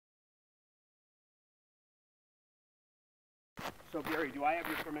So Gary, do I have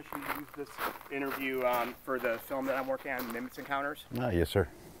your permission to use this interview for the film that I'm working on, Nimitz Encounters? Yes, sir.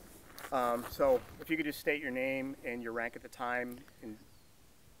 So if you could just state your name and your rank at the time.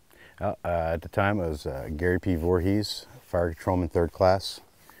 At the time, I was Gary P. Voorhis, Fire Controlman 3rd Class.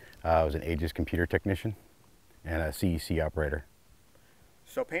 I was an Aegis computer technician and a CEC operator.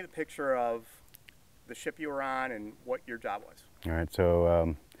 So paint a picture of the ship you were on and what your job was. All right,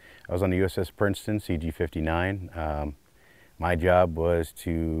 so I was on the USS Princeton, CG-59. My job was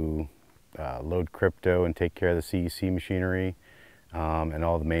to load crypto and take care of the CEC machinery and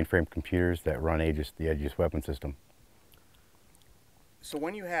all the mainframe computers that run Aegis, the Aegis weapon system. So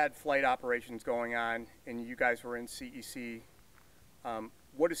when you had flight operations going on and you guys were in CEC,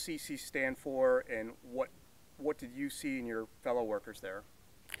 what does CEC stand for, and what did you see in your fellow workers there?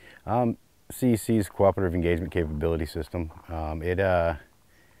 CEC's Cooperative Engagement Capability System. It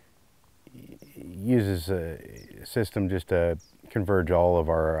uses a system just to converge all of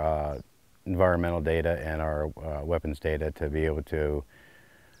our environmental data and our weapons data to be able to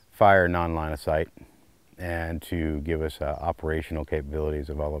fire non-line of sight and to give us operational capabilities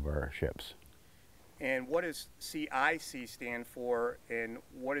of all of our ships. And what does CIC stand for, and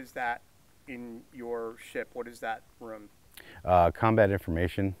what is that in your ship? What is that room? Combat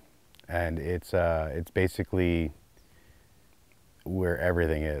information, and it's basically where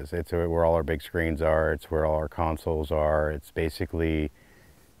everything is. It's where all our big screens are, it's where all our consoles are, it's basically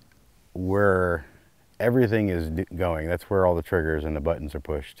where everything is going. That's where all the triggers and the buttons are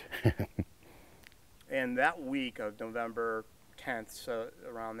pushed. And that week of November 10th, so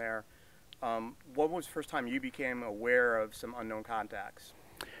around there, what was the first time you became aware of some unknown contacts?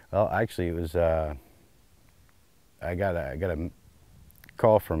 Well, actually, it was I got a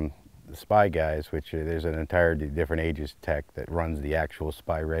call from the spy guys, which there's an entirely different Aegis tech that runs the actual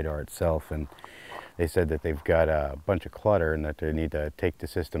spy radar itself, and they said that they've got a bunch of clutter and that they need to take the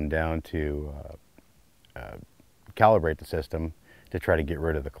system down to calibrate the system to try to get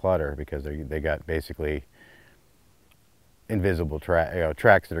rid of the clutter, because they got basically invisible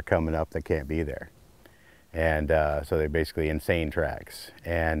tracks that are coming up that can't be there, and so they're basically insane tracks.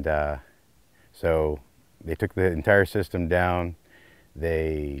 And so they took the entire system down,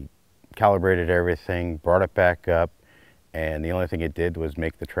 they calibrated everything, brought it back up, and the only thing it did was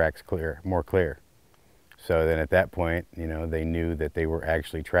make the tracks more clear. So then at that point, you know, they knew that they were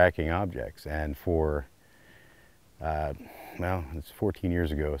actually tracking objects. And for well, it's 14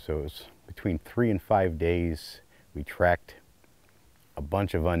 years ago, so it was between 3 and 5 days we tracked a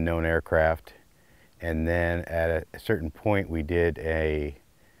bunch of unknown aircraft, and then at a certain point we did a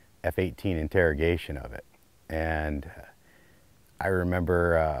F-18 interrogation of it. And I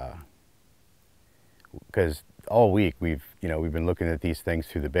remember, because all week we've been looking at these things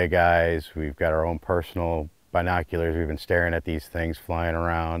through the big eyes, we've got our own personal binoculars, we've been staring at these things flying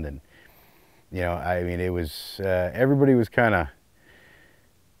around, and I mean, it was, everybody was kind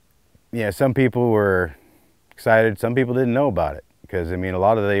of, some people were excited, some people didn't know about it, because, I mean, a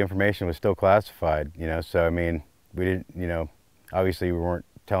lot of the information was still classified, so, I mean, we didn't, obviously we weren't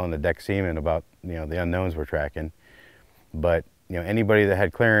telling the deck seamen about, the unknowns we're tracking, but, anybody that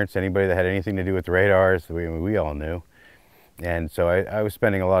had clearance, anybody that had anything to do with the radars, we all knew. And so I was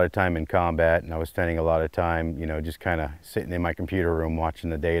spending a lot of time in combat, and I was spending a lot of time, just kind of sitting in my computer room watching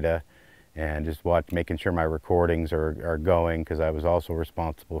the data, and just making sure my recordings are going, because I was also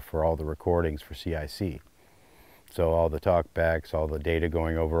responsible for all the recordings for CIC. So all the talkbacks, all the data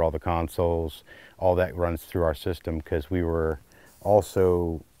going over all the consoles, all that runs through our system, because we were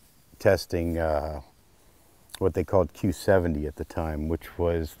also testing what they called Q70 at the time, which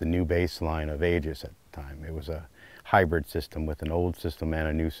was the new baseline of Aegis at the time. It was a hybrid system with an old system and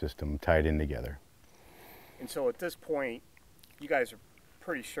a new system tied in together. And so at this point, you guys are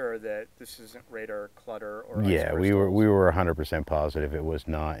pretty sure that this isn't radar clutter or yeah, we were 100% positive it was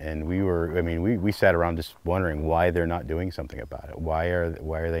not, and we sat around just wondering why they're not doing something about it. Why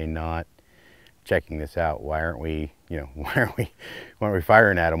are they not checking this out? Why aren't we why aren't we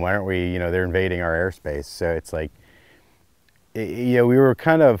firing at them? Why aren't we they're invading our airspace? So it's like we were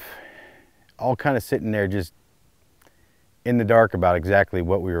all kind of sitting there just in the dark about exactly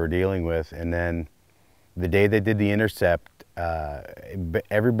what we were dealing with. And then the day they did the intercept,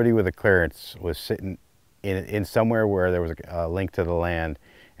 everybody with a clearance was sitting in somewhere where there was a link to the land,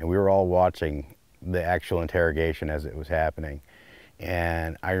 and we were all watching the actual interrogation as it was happening.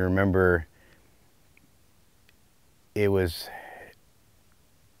 And I remember it was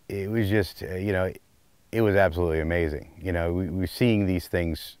just it was absolutely amazing. We were seeing these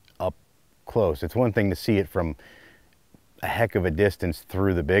things up close. It's one thing to see it from a heck of a distance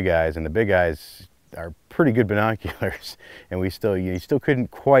through the big eyes, and the big eyes, are pretty good binoculars, and we still, you still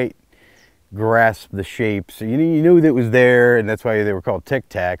couldn't quite grasp the shapes. You knew that it was there, and that's why they were called Tic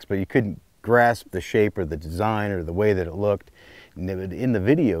Tacs, but you couldn't grasp the shape or the design or the way that it looked. And in the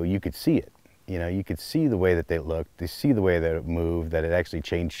video, you could see it. You know, you could see the way that they looked, they see the way that it moved, that it actually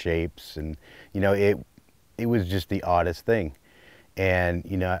changed shapes, and you know, it was just the oddest thing. And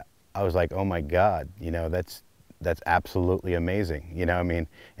you know, I was like, oh my God, you know, that's absolutely amazing. You know, I mean,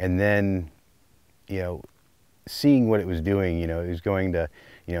 and then, you know, seeing what it was doing, you know, it was going to,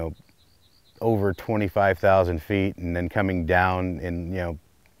 you know, over 25,000 feet and then coming down in, you know,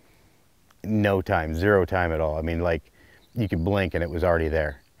 no time, zero time at all. I mean, like, you could blink and it was already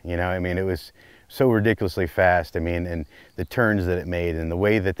there. You know, I mean, it was so ridiculously fast. I mean, and the turns that it made and the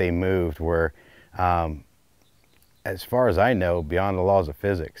way that they moved were, as far as I know, beyond the laws of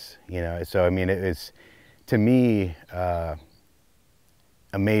physics. You know, so I mean, it was, to me,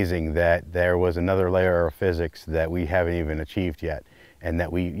 amazing that there was another layer of physics that we haven't even achieved yet. And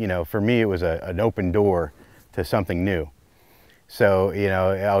that we, you know, for me, it was an open door to something new. So, you know,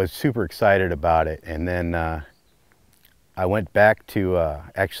 I was super excited about it. And then I went back to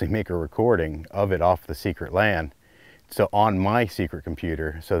actually make a recording of it off the secret LAN, so on my secret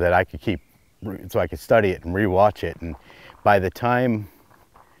computer, so that I could so I could study it and rewatch it. And by the time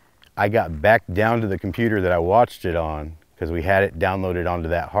I got back down to the computer that I watched it on, because we had it downloaded onto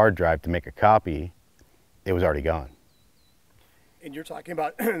that hard drive to make a copy, it was already gone. And you're talking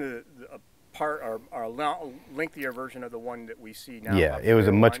about a part or lengthier version of the one that we see now. Yeah, it was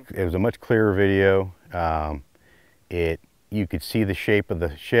a much clearer video. You could see the shape of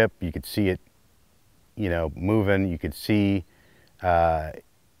the ship. You could see it, you know, moving. You could see,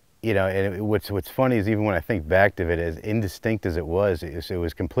 you know, and what's funny is, even when I think back to it, as indistinct as it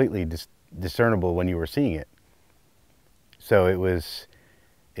was completely discernible when you were seeing it. So it was,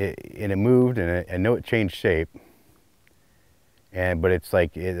 and it moved, and I know it changed shape. But it's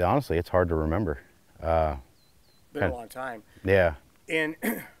like, honestly, it's hard to remember. Been a long time. Yeah. And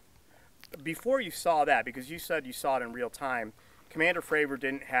before you saw that, because you said you saw it in real time, Commander Fravor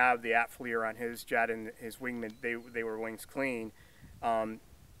didn't have the atfleer on his jet, and his wingmen, they were wings clean.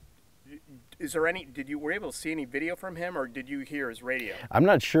 Is there any, were you able to see any video from him, or did you hear his radio? I'm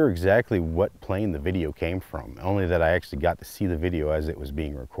not sure exactly what plane the video came from, only that I actually got to see the video as it was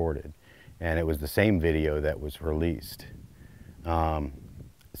being recorded. And it was the same video that was released.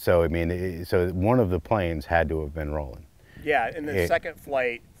 So I mean, so one of the planes had to have been rolling. Yeah, and the second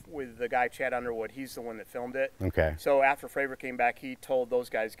flight with the guy Chad Underwood, he's the one that filmed it. Okay. So after Fravor came back, he told those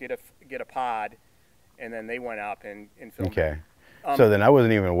guys get a pod, and then they went up and filmed. Okay. It. So then I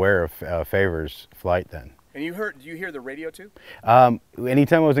wasn't even aware of Favor's flight then. And do you hear the radio too?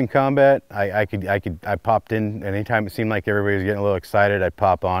 Anytime I was in combat, I popped in. Anytime it seemed like everybody was getting a little excited, I'd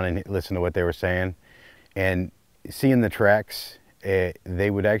pop on and listen to what they were saying, and seeing the tracks. They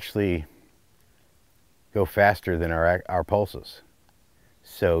would actually go faster than our pulses.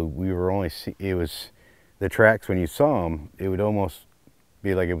 So we were only the tracks, when you saw them, it would almost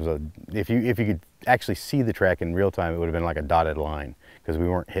be like it was if you could actually see the track in real time, it would have been like a dotted line, because we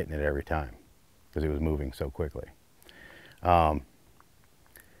weren't hitting it every time because it was moving so quickly. But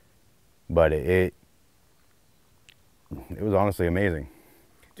it was honestly amazing.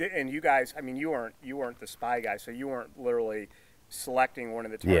 And you guys, I mean, you weren't the spy guy, so you weren't literally selecting one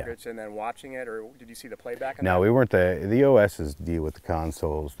of the targets and then watching it, or did you see the playback? No, we weren't. The OSs deal with the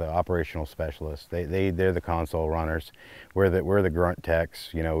consoles, the operational specialists. They're the console runners. We're the grunt techs.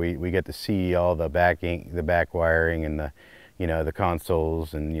 You know, we get to see all the back wiring and the, you know, the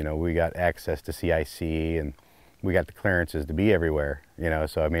consoles, and you know, we got access to CIC, and we got the clearances to be everywhere. You know,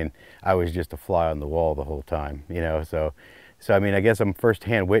 so I mean, I was just a fly on the wall the whole time. You know, so I mean, I guess I'm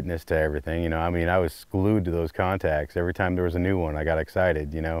first-hand witness to everything, you know. I mean, I was glued to those contacts. Every time there was a new one, I got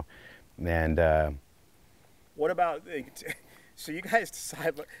excited, you know. And what about, so you guys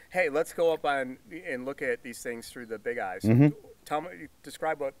decide, hey, let's go up on and look at these things through the big eyes. Mm-hmm.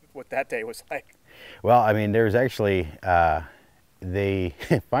 Describe what that day was like. Well, I mean, there's actually, they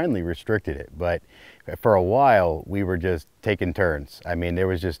finally restricted it, but for a while we were just taking turns. I mean, there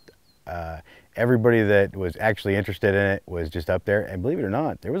was just everybody that was actually interested in it was just up there, and believe it or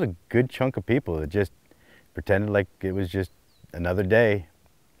not, there was a good chunk of people that just pretended like it was just another day.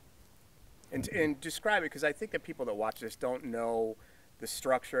 And describe it, because I think that people that watch this don't know the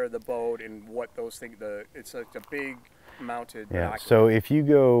structure of the boat and what those things. It's like a big mounted. Yeah. So if you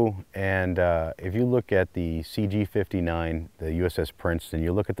go and if you look at the CG-59, the USS Princeton,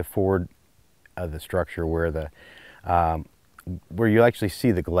 you look at the forward of the structure where you actually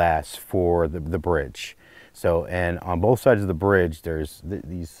see the glass for the bridge. So, and on both sides of the bridge, there's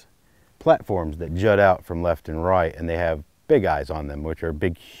these platforms that jut out from left and right, and they have big eyes on them, which are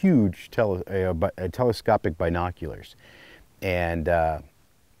big, huge telescopic binoculars. And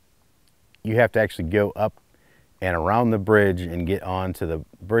you have to actually go up and around the bridge and get onto the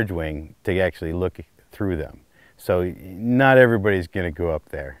bridge wing to actually look through them. So not everybody's going to go up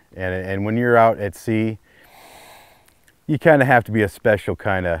there. And when you're out at sea, you kind of have to be a special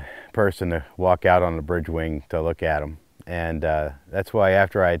kind of person to walk out on the bridge wing to look at them. And that's why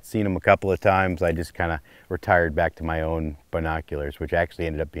after I had seen them a couple of times, I just kind of retired back to my own binoculars, which actually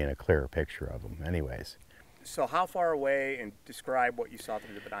ended up being a clearer picture of them anyways. So how far away, and describe what you saw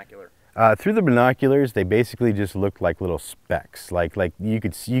through the binocular? Through the binoculars, they basically just looked like little specks. Like you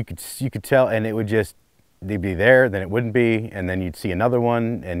could tell, and it would just, they'd be there, then it wouldn't be, and then you'd see another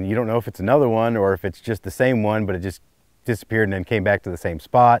one, and you don't know if it's another one or if it's just the same one, but it just disappeared and then came back to the same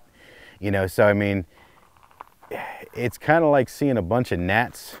spot. You know, so I mean, it's kind of like seeing a bunch of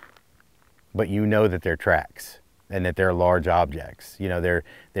gnats, but you know that they're tracks and that they're large objects. You know,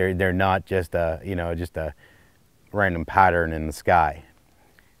 they're not just a, you know, just a random pattern in the sky.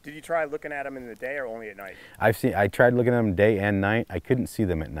 Did you try looking at them in the day or only at night? I tried looking at them day and night. I couldn't see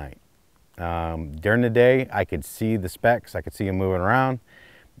them at night. During the day, I could see the specks. I could see them moving around,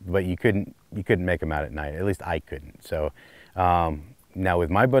 but you couldn't make them out at night. At least I couldn't. So now with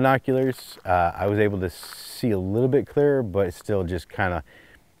my binoculars, I was able to see a little bit clearer, but it's still just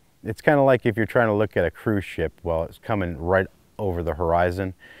it's kind of like if you're trying to look at a cruise ship while it's coming right over the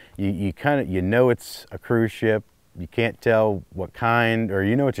horizon. You know it's a cruise ship. You can't tell what kind, or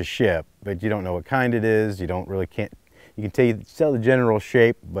you know it's a ship, but you don't know what kind it is. You can tell the general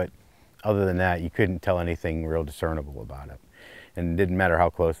shape, but other than that, you couldn't tell anything real discernible about it. And it didn't matter how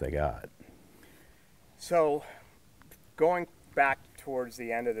close they got. So going back towards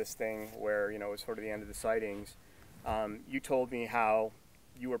the end of this thing, where, you know, it was sort of the end of the sightings, you told me how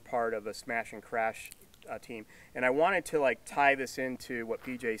you were part of a smash and crash team. And I wanted to like tie this into what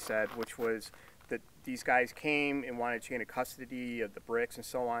PJ said, which was that these guys came and wanted chain of custody of the bricks and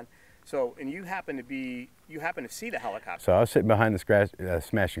so on. So, and you happened to see the helicopter. So I was sitting behind the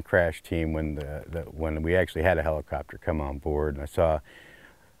smash and crash team when we actually had a helicopter come on board, and I saw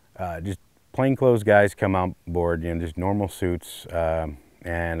just plainclothes guys come on board, you know, just normal suits,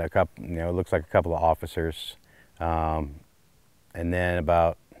 and a couple, you know, it looks like a couple of officers, and then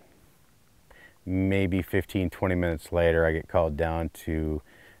about maybe 15-20 minutes later, I get called down to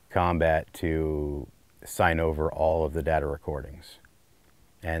combat to sign over all of the data recordings.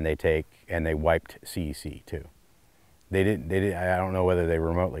 And they wiped CEC too. They didn't, I don't know whether they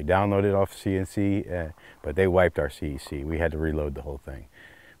remotely downloaded off CNC, but they wiped our CEC. We had to reload the whole thing.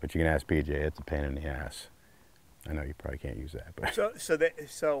 But you can ask PJ, it's a pain in the ass. I know you probably can't use that, but.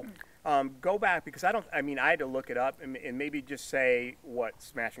 So go back, because I had to look it up and maybe just say what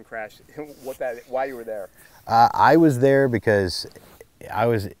smash and crash, why you were there. I was there because I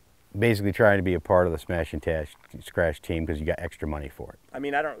was basically trying to be a part of the smash and crash team because you got extra money for it.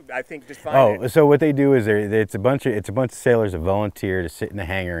 I think just fine. Oh, so what they do is it's a bunch of sailors that volunteer to sit in the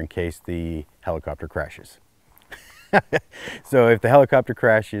hangar in case the helicopter crashes. So if the helicopter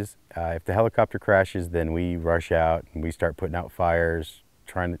crashes, then we rush out and we start putting out fires,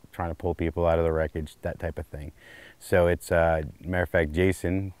 trying to pull people out of the wreckage, that type of thing. So it's matter of fact,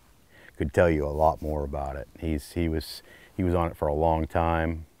 Jason could tell you a lot more about it. He was on it for a long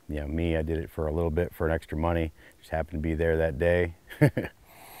time. You know, me, I did it for a little bit for an extra money. Just happened to be there that day.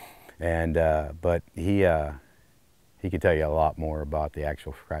 And but he could tell you a lot more about the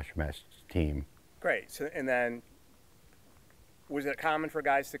actual crash smash team. Great. So, and then, was it common for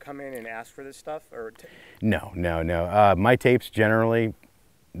guys to come in and ask for this stuff, or? No. My tapes generally,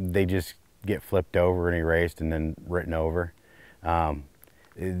 they just get flipped over and erased and then written over.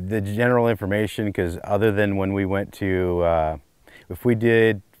 The general information, because other than when we went to, if we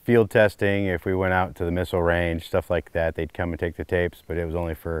did field testing, if we went out to the missile range, stuff like that, they'd come and take the tapes, but it was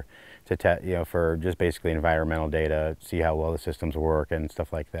only for just basically environmental data, see how well the systems work and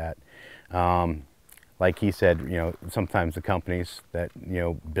stuff like that. Like he said, you know, sometimes the companies that, you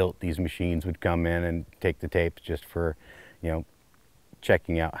know, built these machines would come in and take the tapes just for, you know,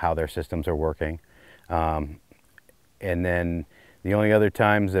 checking out how their systems are working. And then the only other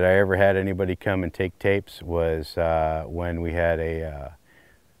times that I ever had anybody come and take tapes was when we had a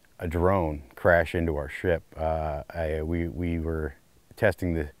drone crash into our ship. We were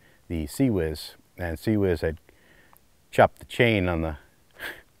testing the CWIS, and CWIS had chopped the chain on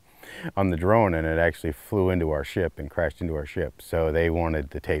the drone, and it actually flew into our ship and crashed into our ship. So they wanted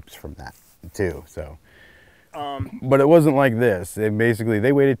the tapes from that too. So, but it wasn't like this. They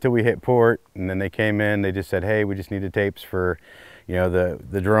waited till we hit port, and then they came in. They just said, "Hey, we just need the tapes for, you know,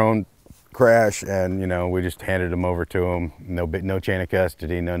 the drone crash, and you know, we just handed them over to them. No chain of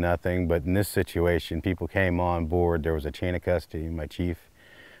custody, no nothing. But in this situation, people came on board. There was a chain of custody. My chief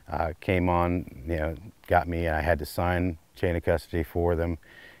came on, you know, got me, and I had to sign chain of custody for them.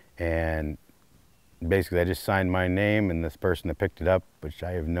 And basically, I just signed my name, and this person that picked it up, which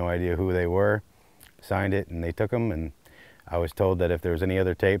I have no idea who they were, signed it, and they took them. And I was told that if there was any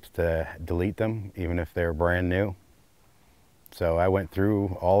other tapes, to delete them, even if they're brand new. So I went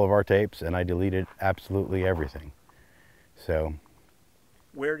through all of our tapes and I deleted absolutely everything. So,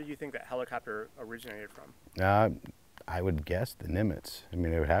 where do you think that helicopter originated from? I would guess the Nimitz. I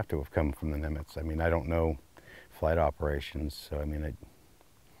mean, it would have to have come from the Nimitz. I mean, I don't know flight operations, so I mean,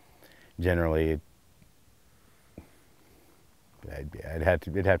 generally, it'd have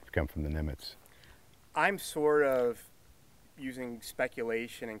to come from the Nimitz. I'm sort of using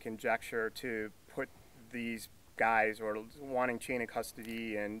speculation and conjecture to put these guys or wanting chain of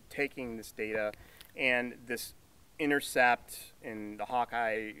custody and taking this data and this intercept and the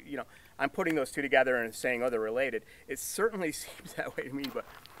Hawkeye, you know, I'm putting those two together and saying, oh, they're related. It certainly seems that way to me, but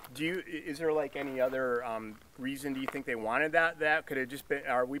is there like any other reason do you think they wanted that? Could it just been,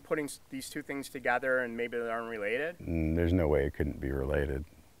 are we putting these two things together and maybe they aren't related? There's no way it couldn't be related.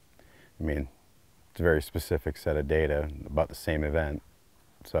 I mean, it's a very specific set of data about the same event.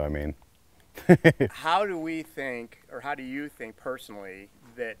 So, I mean. How do we think, or how do you think personally,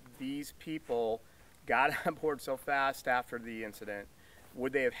 that these people got on board so fast after the incident?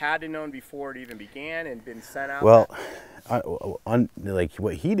 Would they have had to known before it even began and been sent out? Well, like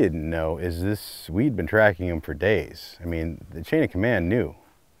what he didn't know is this, we'd been tracking him for days. I mean, the chain of command knew.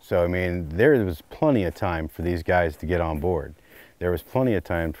 So, I mean, there was plenty of time for these guys to get on board. There was plenty of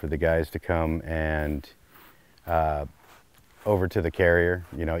time for the guys to come and over to the carrier,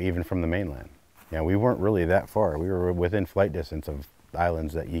 you know, even from the mainland. You know, we weren't really that far. We were within flight distance of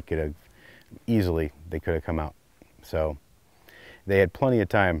islands that you could have easily, they could have come out. So they had plenty of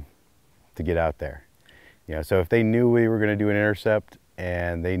time to get out there. You know, so if they knew we were going to do an intercept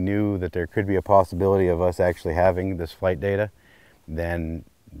and they knew that there could be a possibility of us actually having this flight data, then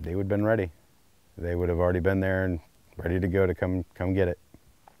they would have been ready. They would have already been there and ready to go to come get it.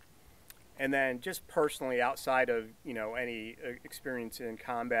 And then just personally, outside of, you know, any experience in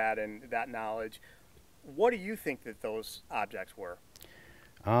combat and that knowledge, what do you think that those objects were?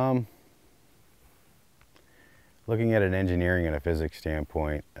 Looking at an engineering and a physics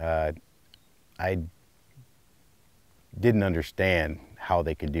standpoint, I didn't understand how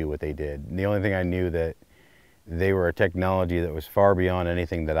they could do what they did. And the only thing I knew that they were a technology that was far beyond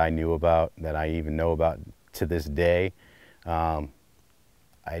anything that I knew about, that I even know about to this day.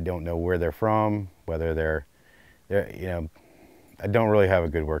 I don't know where they're from, whether they're, you know, I don't really have a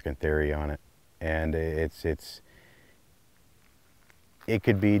good working theory on it. And it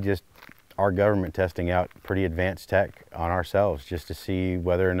could be just our government testing out pretty advanced tech on ourselves just to see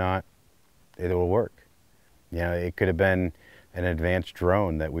whether or not it will work. You know, it could have been an advanced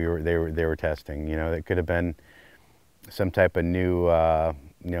drone that they were testing. You know, it could have been some type of new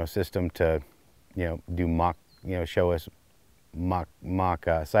you know, system to, you know, do mock, you know, show us mock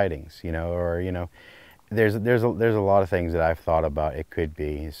sightings, you know, or, you know, there's a lot of things that I've thought about it could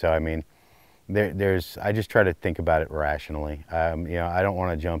be. So I mean, I just try to think about it rationally. You know, I don't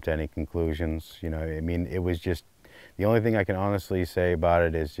want to jump to any conclusions. You know, I mean, it was just, the only thing I can honestly say about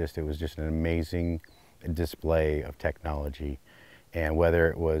it is just, it was just an amazing display of technology, and whether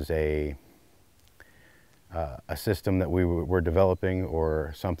it was a system that we were developing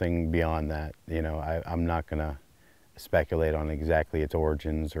or something beyond that, you know, I'm not gonna speculate on exactly its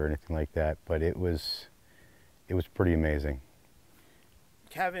origins or anything like that, but it was pretty amazing.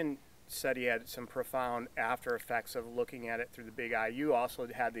 Kevin said he had some profound after effects of looking at it through the big eye. You also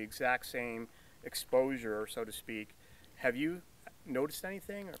had the exact same exposure, so to speak. Have you noticed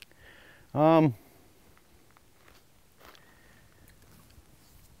anything? Or?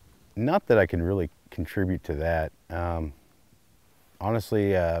 Not that I can really contribute to that.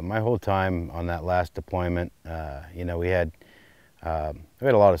 Honestly, my whole time on that last deployment, you know, we had a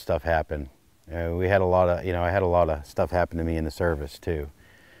lot of stuff happen. We had a lot of, you know, I had a lot of stuff happen to me in the service too.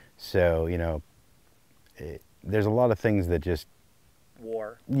 So, you know, there's a lot of things that just...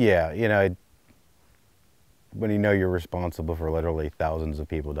 War. Yeah, you know, when you know you're responsible for literally thousands of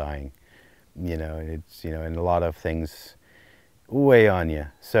people dying, you know, it's, you know, and a lot of things weigh on you.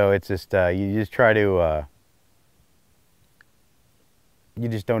 So it's just, you just try to,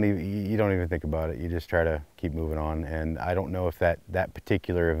 you don't even think about it. You just try to keep moving on. And I don't know if that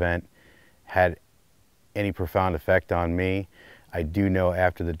particular event had any profound effect on me. I do know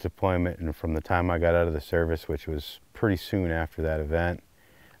after the deployment and from the time I got out of the service, which was pretty soon after that event,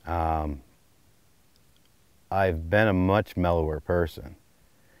 I've been a much mellower person.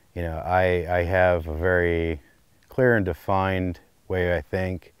 You know, I have a very clear and defined way I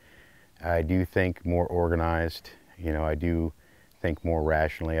think. I do think more organized. You know, I do think more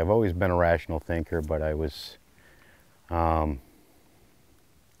rationally. I've always been a rational thinker, but I was, I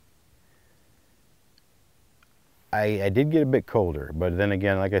did get a bit colder, but then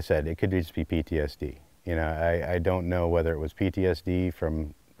again, like I said, it could just be PTSD. You know, I don't know whether it was PTSD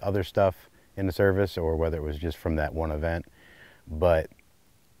from other stuff in the service or whether it was just from that one event. But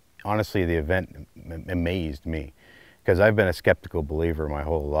honestly, the event amazed me because I've been a skeptical believer my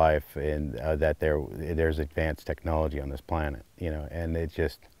whole life in that there's advanced technology on this planet. You know, and it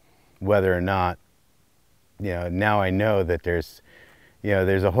just, whether or not, you know, now I know that there's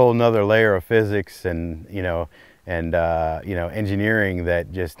a whole nother layer of physics and you know engineering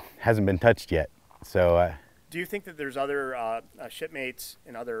that just hasn't been touched yet. So do you think that there's other shipmates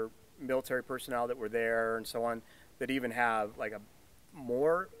and other military personnel that were there and so on that even have like a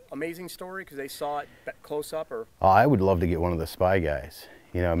more amazing story because they saw it close up? Or I would love to get one of the spy guys.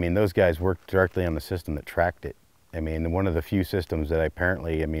 You know, I mean, those guys worked directly on the system that tracked it. I mean, one of the few systems that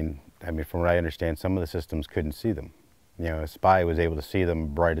apparently, I mean, from what I understand, some of the systems couldn't see them. You know, a spy was able to see them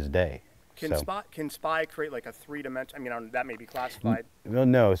bright as day. Can spy create like a three-dimension? I mean, that may be classified.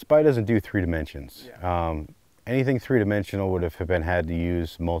 No, spy doesn't do 3 dimensions. Yeah. Anything 3-dimensional would have had to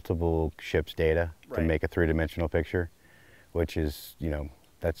use multiple ships' data to make a 3-dimensional picture, which is, you know,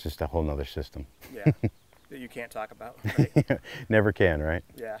 that's just a whole nother system. Yeah, that you can't talk about. Right? Never can, right?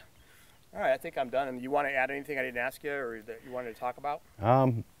 Yeah. All right, I think I'm done. And you want to add anything I didn't ask you or that you wanted to talk about?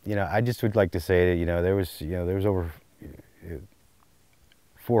 You know, I just would like to say that, you know, there was over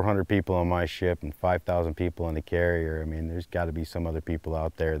 400 people on my ship and 5,000 people on the carrier. I mean, there's got to be some other people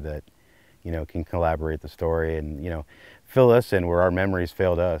out there that, you know, can collaborate the story and, you know, fill us in where our memories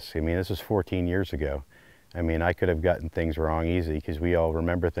failed us. I mean, this was 14 years ago. I mean, I could have gotten things wrong easy because we all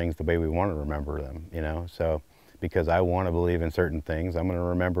remember things the way we want to remember them, you know. So because I want to believe in certain things, I'm going to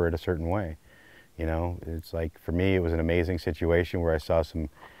remember it a certain way. You know, it's like, for me, it was an amazing situation where I saw some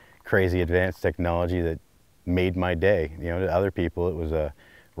crazy advanced technology that made my day. You know, to other people, it was a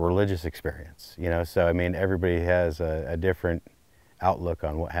religious experience, you know. So, I mean, everybody has a different outlook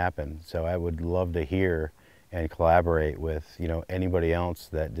on what happened. So I would love to hear and collaborate with, you know, anybody else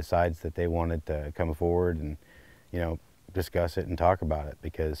that decides that they wanted to come forward and, you know, discuss it and talk about it,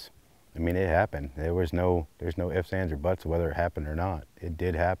 because, I mean, it happened. There's no ifs, ands, or buts whether it happened or not. It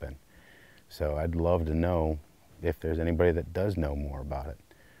did happen. So I'd love to know if there's anybody that does know more about it.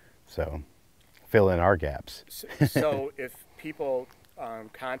 So fill in our gaps. So if people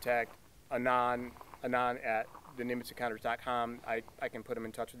contact Anon at thenimitzencounters.com, I can put them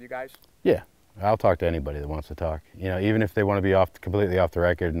in touch with you guys? Yeah, I'll talk to anybody that wants to talk. You know, even if they want to be completely off the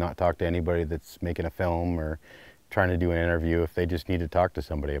record and not talk to anybody that's making a film or trying to do an interview, if they just need to talk to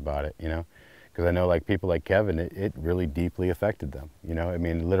somebody about it, you know. Because I know, like, people like Kevin, it really deeply affected them. You know, I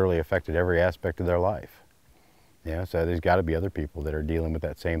mean, literally affected every aspect of their life. You know, so there's got to be other people that are dealing with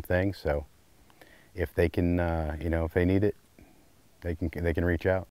that same thing. So if they can, you know, if they need it, they can reach out.